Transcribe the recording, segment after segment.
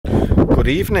Good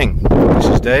evening, this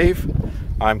is Dave.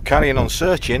 I'm carrying on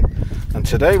searching, and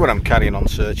today what I'm carrying on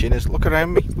searching is, look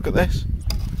around me, look at this.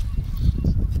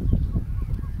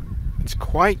 It's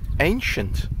quite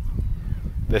ancient,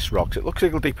 this rock. It looks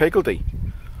higgledy-piggledy,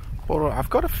 but I've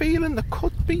got a feeling there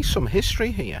could be some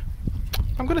history here.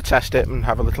 I'm going to test it and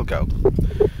have a little go.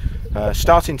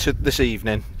 Starting this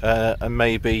evening and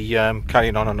maybe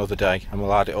carrying on another day, and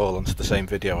we'll add it all onto the same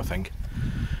video, I think.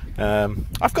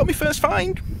 I've got my first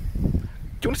find.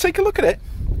 Do you want to take a look at it?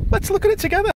 Let's look at it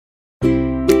together.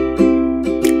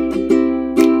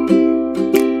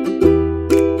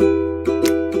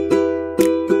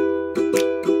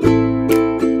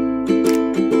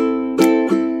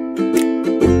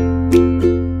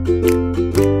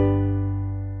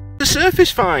 The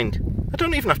surface find. I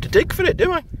don't even have to dig for it,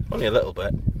 do I? Only a little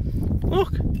bit.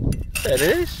 Look, there it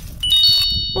is.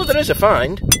 Well, there is a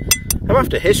find. I'm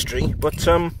after history, but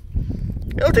it'll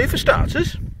do for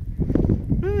starters.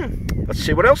 Let's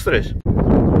see what else there is.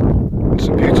 It's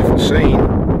a beautiful scene.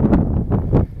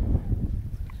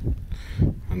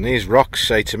 And these rocks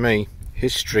say to me,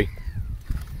 history.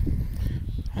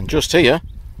 And just here,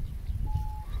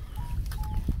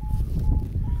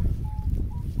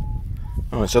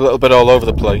 oh, it's a little bit all over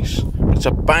the place. It's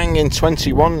a banging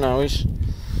 21 now.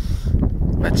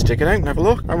 Let's dig it out and have a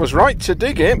look. I was right to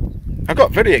dig it. I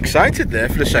got very excited there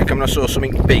for a second when I saw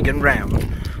something big and round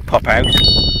pop out.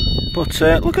 But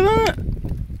look at that.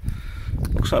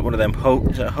 Looks like one of them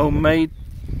is it a homemade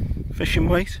fishing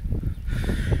weight.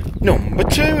 Number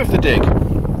 2 of the dig.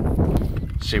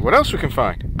 Let's see what else we can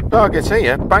find. Targets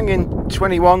here, banging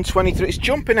 21, 23. It's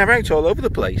jumping about all over the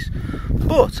place.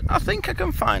 But I think I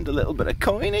can find a little bit of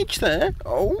coinage there.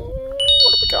 Oh,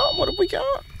 what have we got? What have we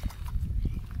got?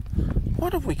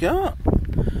 What have we got?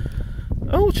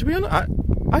 Oh, to be honest,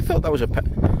 I thought that was a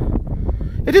penny.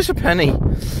 It is a penny.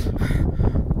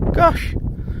 Gosh,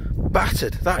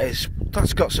 battered. That's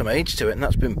got some age to it, and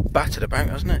that's been battered about,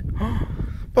 hasn't it?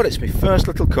 But it's my first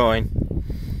little coin.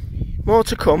 More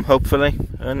to come, hopefully,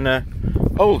 and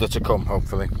older to come,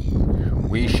 hopefully.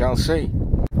 We shall see.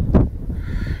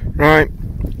 Right,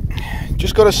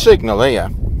 just got a signal here,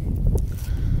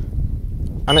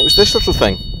 and it was this little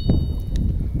thing.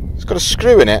 It's got a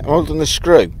screw in it. I'm holding the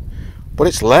screw, but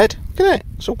it's lead. Look at it.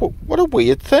 So what a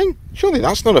weird thing. Surely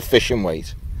that's not a fishing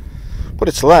weight, but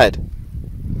it's lead.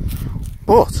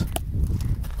 But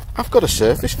I've got a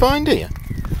surface find here.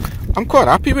 I'm quite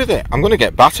happy with it. I'm going to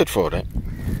get battered for it.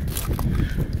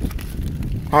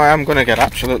 I am going to get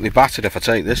absolutely battered if I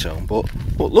take this home. But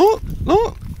look.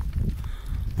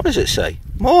 What does it say?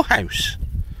 Morehouse.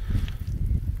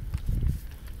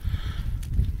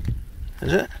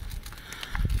 Is it?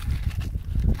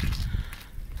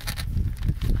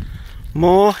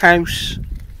 Morehouse.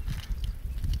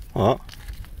 What?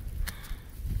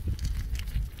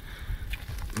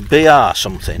 BR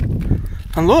something.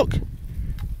 And look,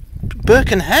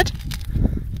 Birkenhead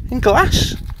in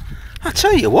glass. I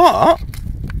tell you what,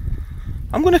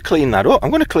 I'm going to clean that up.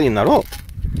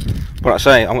 But I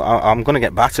say, I'm going to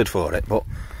get battered for it, but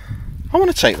I want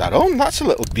to take that home. That's a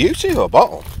little beauty of a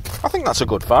bottle. I think that's a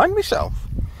good find myself.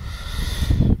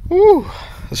 Ooh,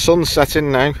 the sun's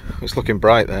setting now. It's looking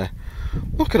bright there.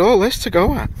 Look at all this to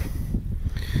go at.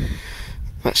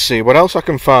 Let's see what else I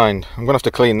can find. I'm going to have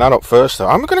to clean that up first though.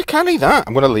 I'm going to carry that.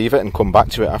 I'm going to leave it and come back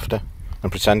to it after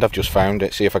and pretend I've just found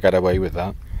it, see if I get away with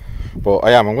that. But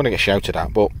I'm going to get shouted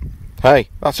at, but hey,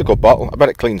 that's a good bottle. I bet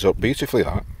it cleans up beautifully,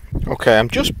 that. Okay, I'm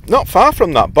just not far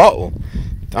from that bottle,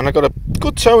 and I got a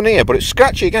good tone here, but it's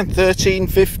scratchy again. 13,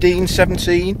 15,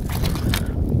 17.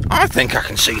 I think I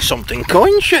can see something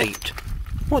coin shaped.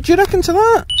 What do you reckon to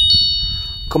that?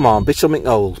 Come on, be something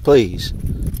old, please.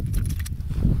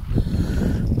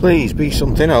 Please be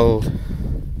something old.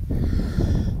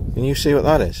 Can you see what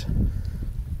that is?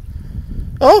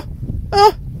 Oh,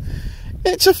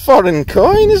 it's a foreign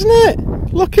coin, isn't it?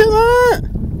 Look at that.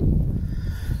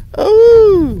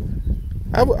 Oh,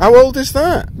 how old is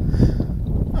that?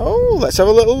 Oh, let's have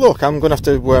a little look. I'm going to have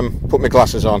to put my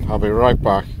glasses on. I'll be right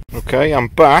back. Okay, I'm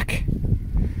back.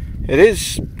 It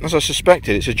is, as I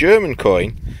suspected, it's a German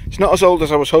coin. It's not as old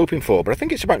as I was hoping for, but I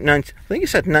think it's about I think it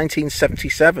said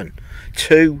 1977.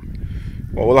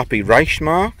 What will that be?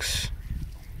 Reichsmarks?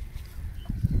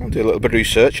 I'll do a little bit of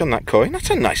research on that coin. That's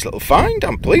a nice little find.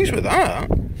 I'm pleased with that.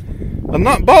 And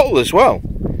that bottle as well.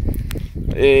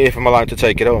 If I'm allowed to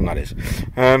take it home, that is.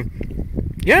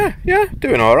 Yeah,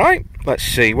 doing alright. Let's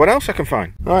see what else I can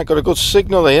find. Right, got a good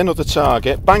signal here, another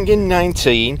target. Banging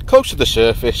 19, close to the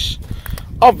surface.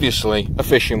 Obviously a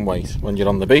fishing weight when you're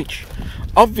on the beach.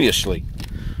 Obviously.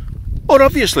 Or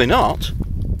obviously not.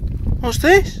 What's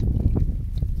this?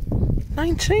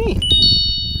 19.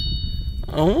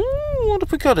 Oh, what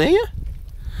have we got here?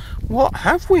 What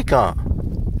have we got?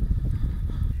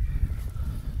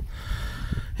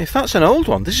 If that's an old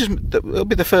one, it'll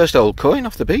be the first old coin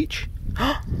off the beach.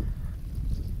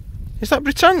 Is that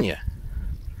Britannia?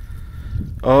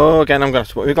 Oh, again, I'm going to have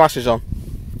to put my glasses on.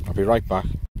 I'll be right back.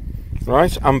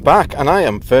 Right, I'm back, and I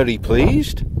am very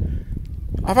pleased.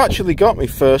 I've actually got my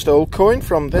first old coin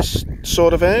from this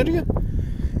sort of area.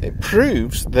 It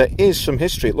proves there is some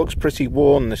history. It looks pretty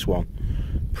worn, this one.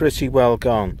 Pretty well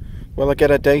gone. Will I get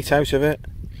a date out of it?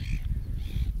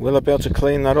 Will I be able to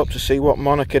clean that up to see what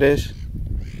monarch it is?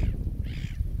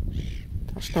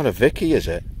 That's not a Vicky, is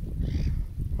it?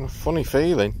 A funny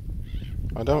feeling.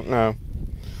 I don't know.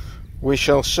 We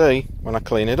shall see when I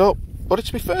clean it up. But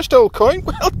it's my first old coin.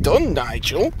 Well done,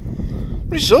 Nigel.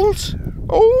 Result.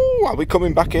 Oh, I'll be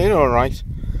coming back in, alright.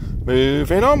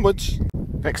 Moving onwards.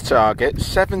 Next target,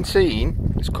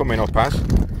 17, is coming up as.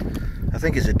 I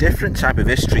think it's a different type of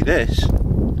history, this.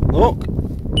 Look.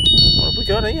 What have we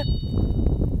got here?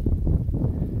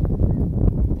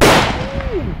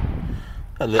 Ooh,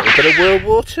 a little bit of World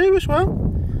War II as well.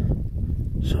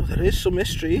 So there is some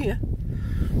history here.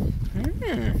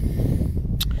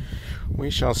 We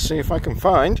shall see if I can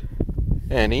find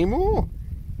any more.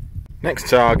 Next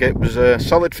target was a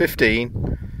solid 15.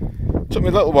 Took me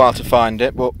a little while to find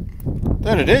it, but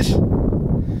there it is.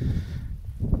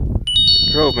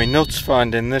 Drove me nuts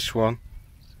finding this one.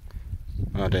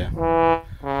 Oh dear.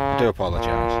 I do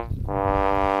apologise.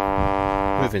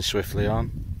 Moving swiftly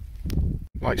on.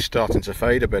 Light's starting to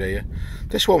fade a bit here.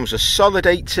 This one was a solid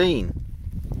 18.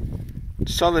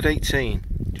 Solid 18.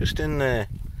 Just in there.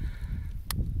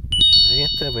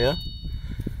 There we are.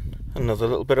 Another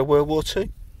little bit of World War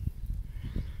II.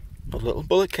 A little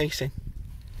bullet casing.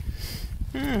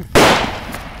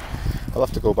 I'll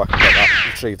have to go back and get that,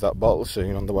 retrieve that bottle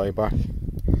soon on the way back,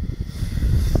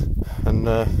 and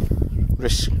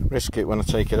risk it when I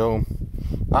take it home.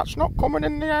 That's not coming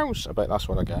in the house. I bet that's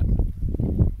what I get.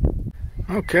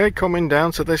 Okay, coming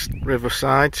down to this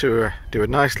riverside to do a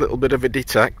nice little bit of a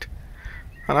detect,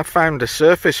 and I found a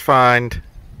surface find.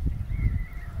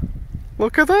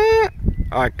 Look at that!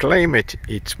 I claim it.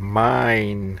 It's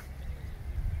mine.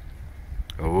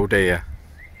 Oh dear.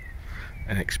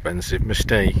 An expensive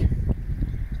mistake.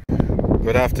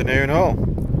 Good afternoon all.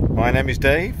 My name is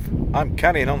Dave. I'm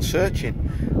carrying on searching.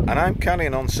 And I'm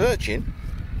carrying on searching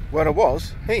where I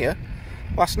was here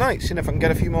last night, seeing if I can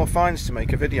get a few more finds to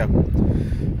make a video.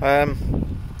 I'm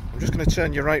just going to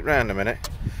turn you right round a minute,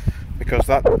 because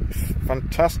that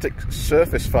fantastic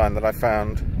surface find that I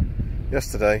found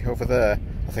yesterday over there,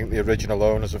 I think the original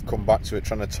owners have come back to it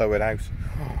trying to tow it out.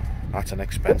 That's an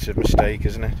expensive mistake,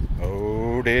 isn't it?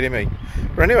 Oh dearie me.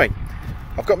 But anyway,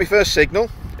 I've got my first signal.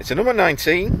 It's a number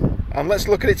 19, and let's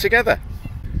look at it together.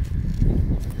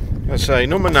 Let's say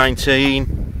number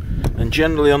 19, and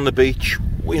generally on the beach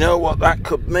we know what that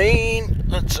could mean.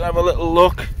 Let's have a little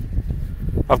look.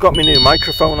 I've got my new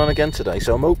microphone on again today,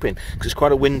 so I'm hoping, because it's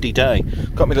quite a windy day,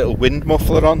 got my little wind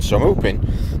muffler on, so I'm hoping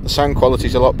the sound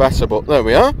quality's a lot better. But there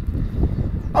we are.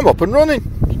 I'm up and running.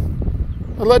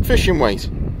 A lead fishing weight.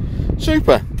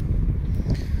 Super.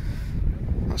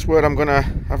 That's where I'm going to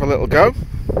have a little go,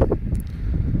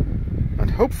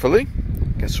 and hopefully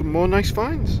get some more nice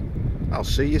finds. I'll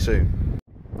see you soon.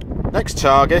 Next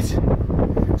target.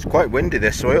 It's quite windy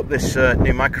this, so I hope this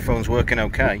new microphone's working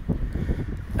okay.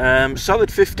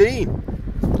 Solid 15.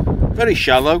 Very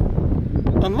shallow.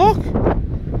 And look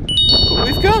what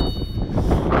we've got.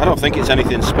 I don't think it's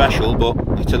anything special, but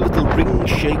it's a little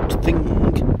ring-shaped thing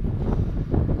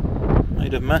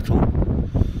made of metal.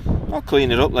 I'll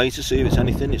clean it up later, see if it's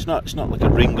anything. It's not like a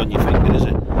ring on your finger, is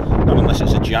it? Not unless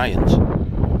it's a giant.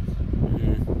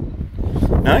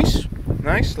 Nice.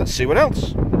 Let's see what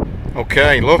else.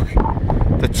 Okay, look.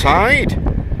 The tide.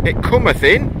 It cometh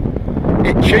in.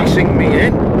 It chasing me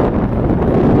in.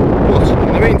 But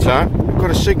in the meantime, I've got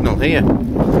a signal here.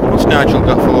 What's Nigel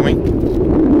got for me?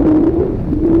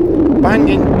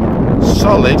 Banging,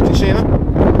 solid. Can you see that?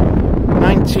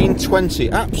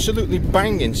 1920. Absolutely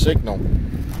banging signal.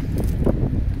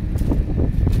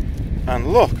 And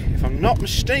look, if I'm not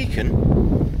mistaken,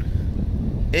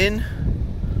 in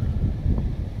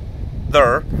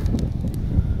there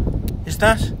is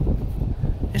that.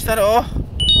 Oh,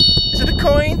 is it a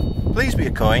coin? Please be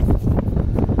a coin.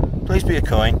 Please be a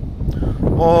coin.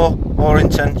 Or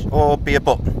be a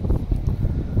button.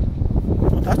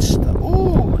 It's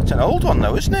an old one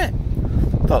though, isn't it?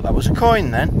 Thought that was a coin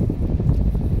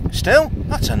then. Still,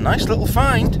 that's a nice little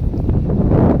find.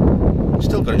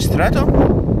 Still got its thread on.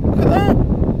 Look at that.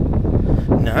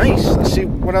 Nice. Let's see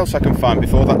what else I can find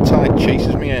before that tide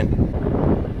chases me in.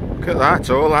 Look at that, it's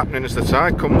all happening as the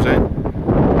tide comes in.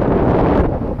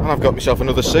 And I've got myself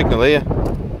another signal here.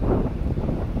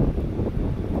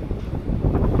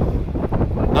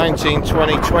 19,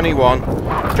 20,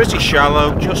 21. Pretty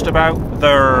shallow, just about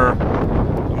there.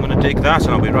 I'm going to dig that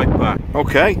and I'll be right back.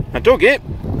 Okay, I dug it.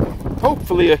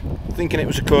 Hopefully you're thinking it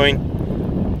was a coin.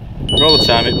 For all the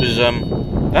time it was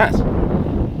that.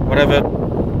 Whatever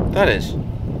that is.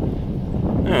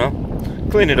 Oh well.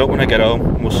 Clean it up when I get home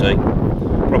and we'll see.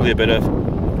 Probably a bit of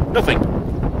nothing.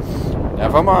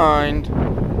 Never mind.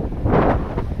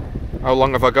 How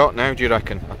long have I got now, do you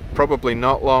reckon? Probably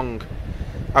not long.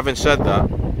 Having said that,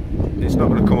 it's not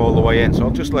going to come all the way in, so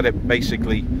I'll just let it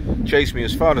basically chase me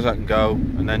as far as I can go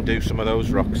and then do some of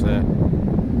those rocks there.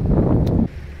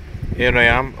 Here I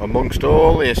am amongst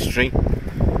all the history,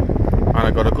 and I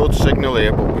got a good signal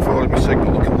here, but before I let me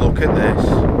signal, look at this.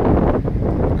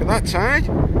 Look at that tide.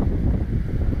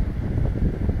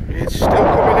 It's still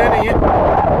coming in here.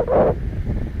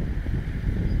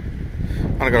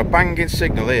 And I got a banging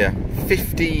signal here.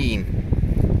 15.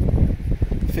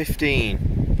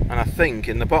 And I think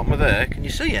in the bottom of there, can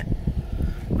you see it?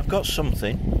 I've got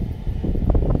something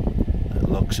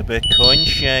that looks a bit coin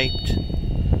shaped.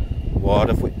 What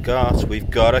have we got?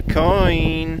 We've got a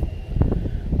coin.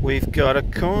 We've got a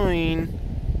coin.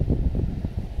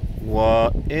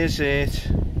 What is it?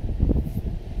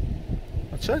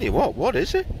 I'll tell you what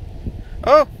is it?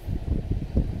 Oh,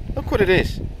 look what it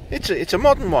is. It's a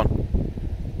modern one.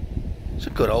 It's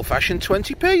a good old-fashioned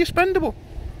 20p expendable.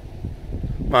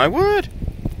 My word.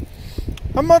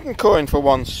 A modern coin for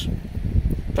once.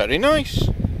 Very nice.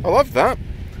 I'll have that.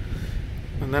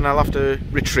 And then I'll have to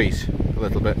retreat a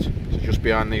little bit. So just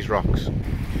behind these rocks.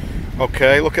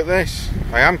 Okay, look at this.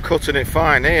 I am cutting it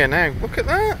fine here now. Look at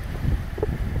that.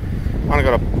 And I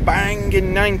got a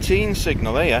banging 19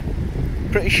 signal here.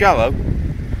 Pretty shallow.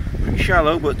 Pretty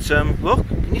shallow, but look,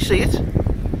 can you see it?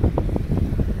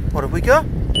 What have we got?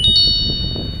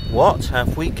 What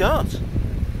have we got?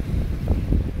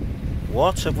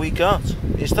 What have we got?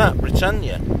 Is that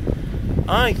Britannia?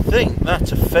 I think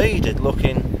that's a faded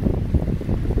looking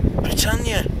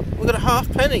Britannia. We got a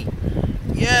halfpenny.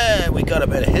 Yeah, we got a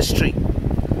bit of history.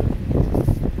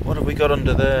 What have we got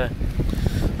under there?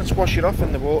 Let's wash it off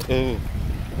in the water. Ooh.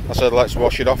 I said let's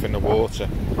wash it off in the water.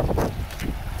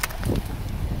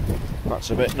 That's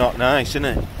a bit not nice, isn't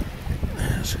it?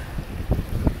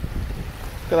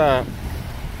 Look at that.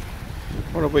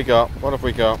 What have we got? What have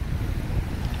we got?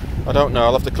 I don't know.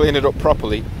 I'll have to clean it up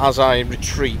properly as I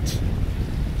retreat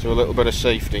to a little bit of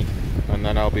safety, and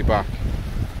then I'll be back.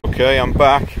 Okay, I'm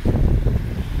back.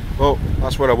 Oh,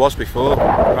 that's where I was before.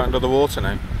 Right under the water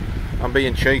now. I'm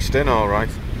being chased in, alright.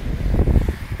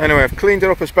 Anyway, I've cleaned it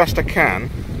up as best I can.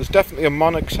 There's definitely a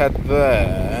monarch's head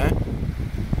there,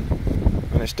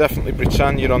 and it's definitely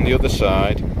Britannia on the other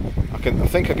side. I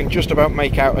think I can just about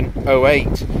make out an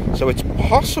 08, so it's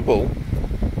possible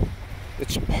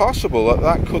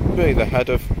that could be the head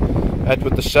of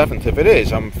Edward VII. If it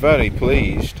is, I'm very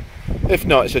pleased. If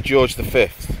not, it's a George V.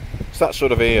 It's that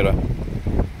sort of era.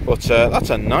 But that's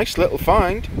a nice little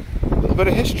find. A little bit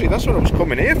of history. That's what I was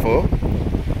coming here for.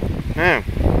 Now,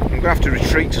 I'm going to have to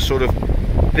retreat to sort of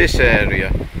this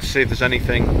area and see if there's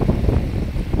anything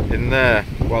in there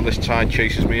while this tide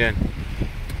chases me in.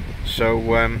 So,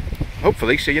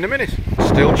 hopefully, see you in a minute.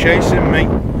 Still chasing me.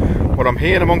 But I'm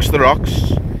here amongst the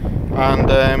rocks. And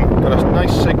got a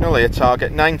nice signal here,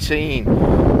 target 19.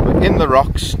 But in the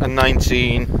rocks, a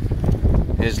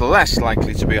 19 is less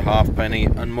likely to be a halfpenny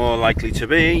and more likely to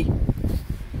be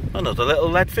another little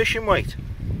lead fishing weight.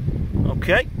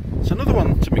 Okay, it's another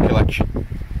one to my collection.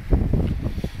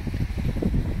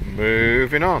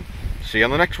 Moving on. See you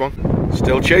on the next one.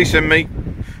 Still chasing me.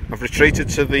 I've retreated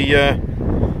to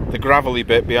the gravelly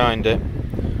bit behind it.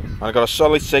 And I got a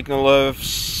solid signal of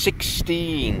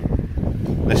 16.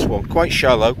 This one, quite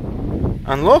shallow.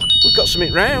 And look, we've got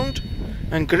something round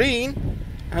and green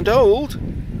and old.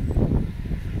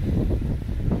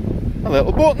 A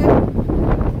little button.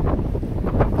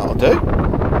 That'll do.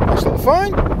 Nice little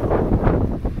find.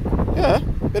 Yeah,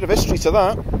 bit of history to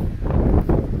that.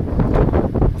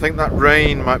 I think that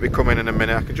rain might be coming in a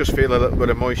minute. I can just feel a little bit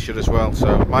of moisture as well, so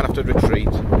I might have to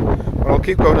retreat. But I'll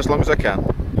keep going as long as I can.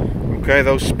 Okay,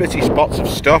 those spitty spots have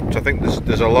stopped. I think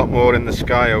there's a lot more in the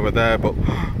sky over there, but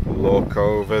look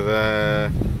over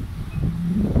there.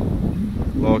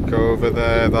 Look over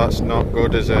there. That's not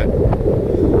good, is it?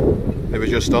 They were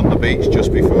just on the beach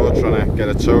just before trying to get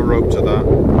a tow rope to that.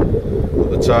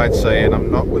 But the tide's saying I'm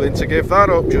not willing to give that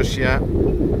up just yet.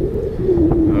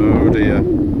 Oh dear.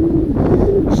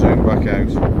 Zoom back out.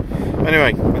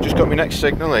 Anyway, I just got my next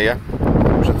signal here.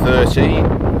 It was at 13.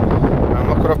 And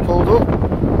look what that I've pulled up.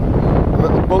 A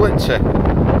little bullet tip.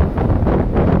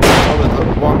 Solid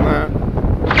little one there.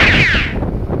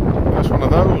 That's one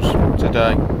of those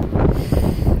today.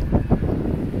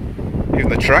 Even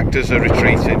the tractors are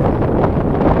retreating.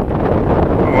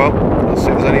 Oh well, let's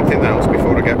see if there's anything else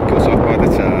before I get cut off by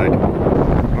the tide.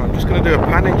 Well, I'm just going to do a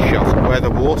panning shot of where the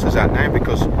water's at now,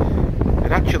 because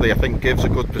it actually, I think, gives a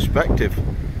good perspective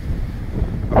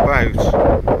about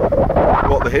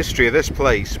what the history of this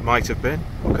place might have been.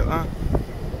 Look at that.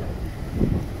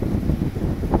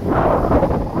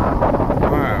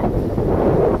 Wow.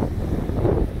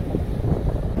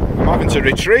 I'm having to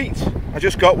retreat. I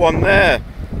just got one there.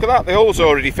 Look at that, the hole's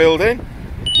already filled in.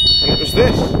 And it was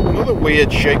this, another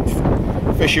weird shaped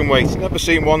fishing weight. Never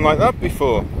seen one like that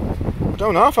before. I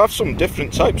don't know if I have some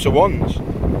different types of ones.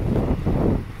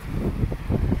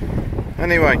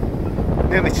 Anyway,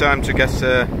 nearly time to get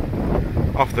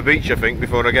off the beach, I think,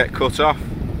 before I get cut off.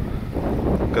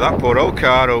 Look at that poor old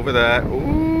car over there.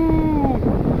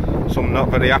 Ooh, some not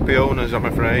very happy owners, I'm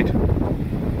afraid.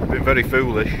 Been very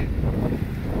foolish.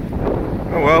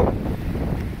 Oh well.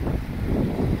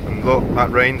 And look, that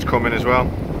rain's coming as well.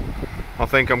 I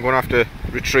think I'm going to have to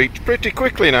retreat pretty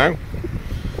quickly now.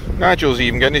 Nigel's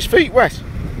even getting his feet wet.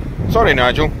 Sorry,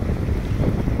 Nigel.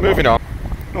 Moving on.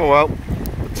 Oh well,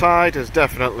 the tide has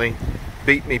definitely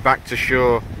beat me back to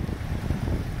shore.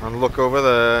 And look over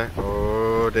there.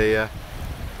 Oh dear.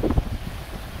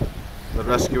 The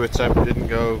rescue attempt didn't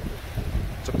go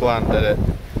to plan, did it?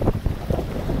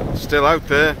 Still out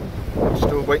there.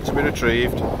 Still waiting to be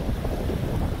retrieved.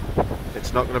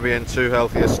 It's not going to be in too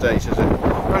healthy a state, is it?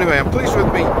 Anyway, I'm pleased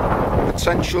with me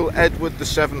potential Edward the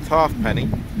 7th halfpenny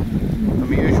and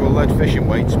my usual lead fishing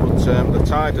weights, but the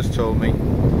tide has told me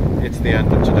it's the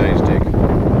end of today's dig.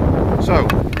 So,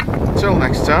 until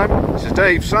next time, this is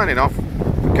Dave signing off.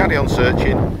 Carry on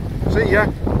searching. See ya!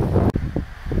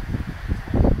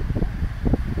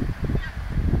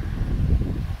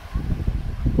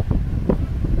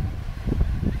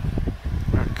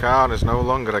 That car is no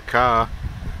longer a car.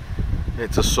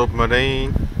 It's a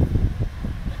submarine.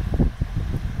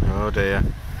 Oh dear.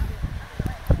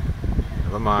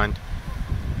 Never mind.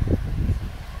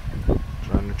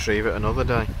 Try and retrieve it another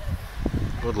day.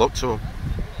 Good luck to them.